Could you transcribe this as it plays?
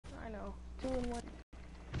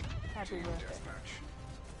actual birthday.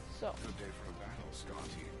 So, good day for a battle, Star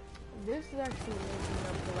Team. this is actually making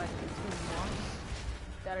up for like the 2 months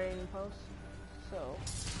that I didn't post. So,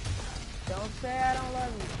 don't say I don't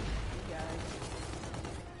love you guys,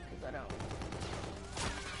 because I don't.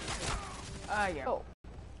 Yeah. Oh,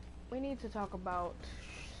 we need to talk about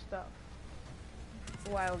stuff.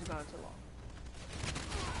 Why I was gone so long.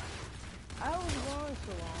 I was gone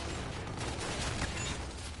so long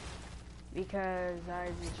because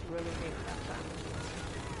I just really hate that time.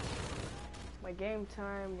 My game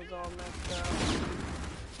time was all messed up.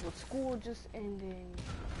 With school just ending,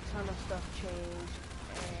 a ton of stuff changed,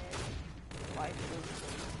 and life was,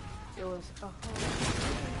 it was a whole new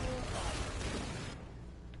world.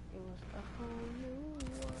 It was a whole new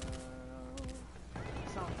world.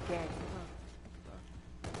 Sounds gay, huh?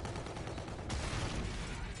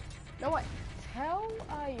 You know what? Tell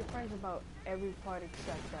your friends about every part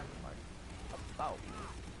except that part. About me.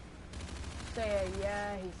 Say,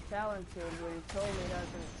 yeah, he's talented, but he told me he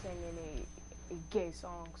doesn't sing any gay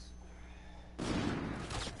songs.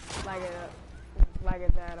 Like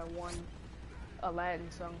that a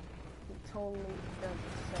Latin song. He totally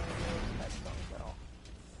doesn't sing those type songs at all.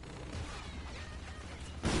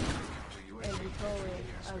 And he totally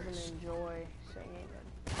doesn't enjoy singing them.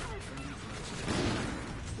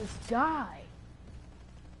 Just die!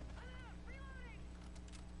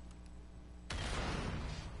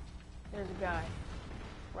 There's a guy.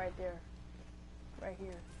 Right there. Right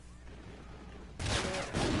here.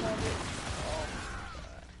 Oh,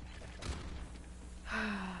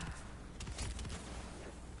 God.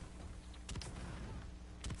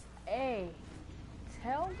 Hey,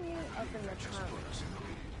 tell me up in the comments,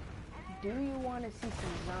 do you want to see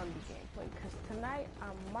some zombie gameplay? Because tonight, I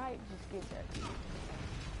might just get that to you.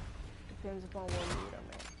 Depends upon what mood I'm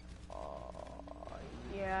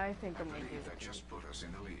in. Yeah, I think I'm gonna do that just put us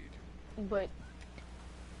in the lead. But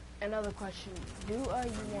another question: do you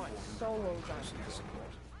want solo zombie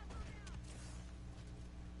support?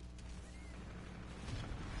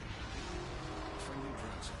 Friendly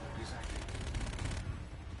drone support is active.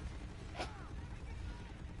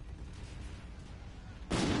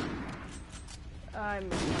 I'm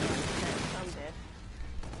dead.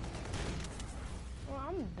 Well,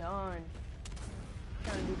 I'm done.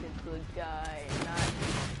 Trying to be the good guy and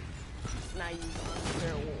not use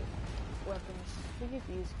unfair weapons. Look at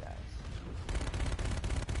these guys.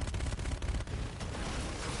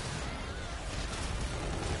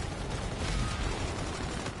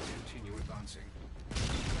 Continue advancing.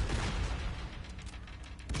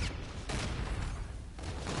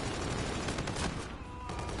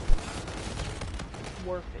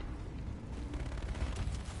 Worth it.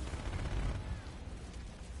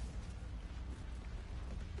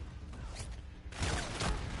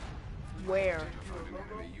 Where?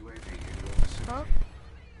 Huh?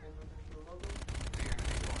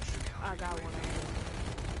 I got one.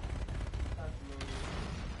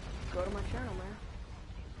 Go to my channel, man.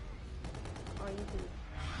 On YouTube.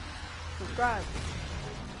 Subscribe.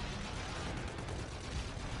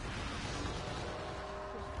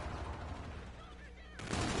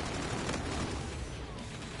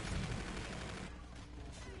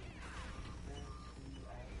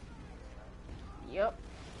 Yep.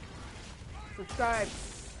 Subscribe,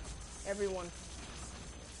 everyone.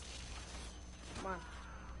 Come on.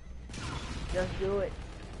 Just do it.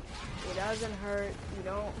 It doesn't hurt. You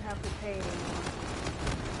don't have to pay anything.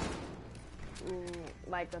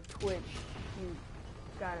 Like a Twitch, you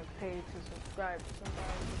gotta pay to subscribe to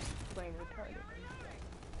somebody who's playing retarded.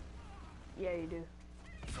 Yeah, you do.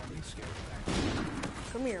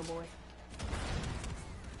 Come here, boy.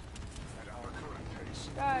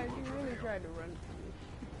 Guys, you really tried to run from me.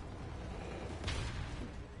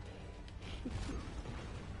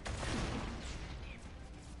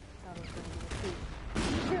 That was gonna be a treat.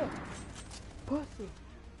 Chill! Pussy!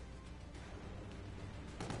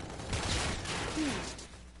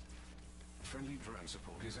 Friendly drone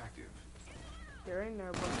support is active. They're in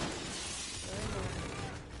there, bro. They're in there.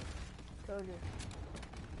 Told you.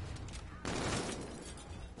 Oh,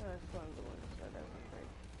 that's one of the ones that doesn't break.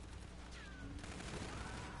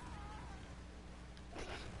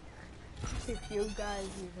 If you guys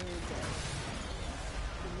have heard that,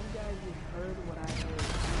 if you guys have heard what I heard,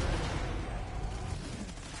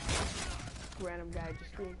 random guy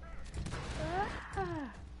just screamed. Ah!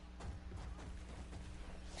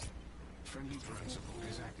 Friendly drone support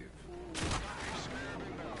is active.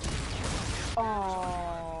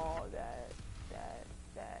 Oh,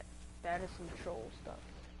 that is some troll stuff.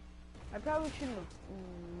 I probably shouldn't have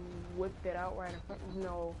whipped it out right in front.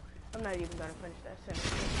 No, I'm not even gonna finish that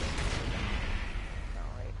sentence.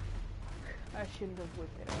 Alright. I shouldn't have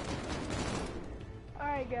whipped it out.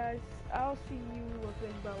 Alright guys, I'll see you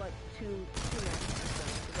within about like two minutes or so.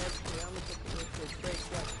 So that's I'm gonna take a little quick break,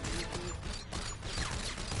 watch YouTube.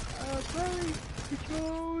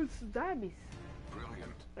 Because zombies.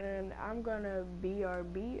 Brilliant. And I'm gonna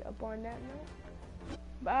BRB upon that note.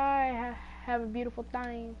 Bye, have a beautiful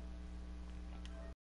time.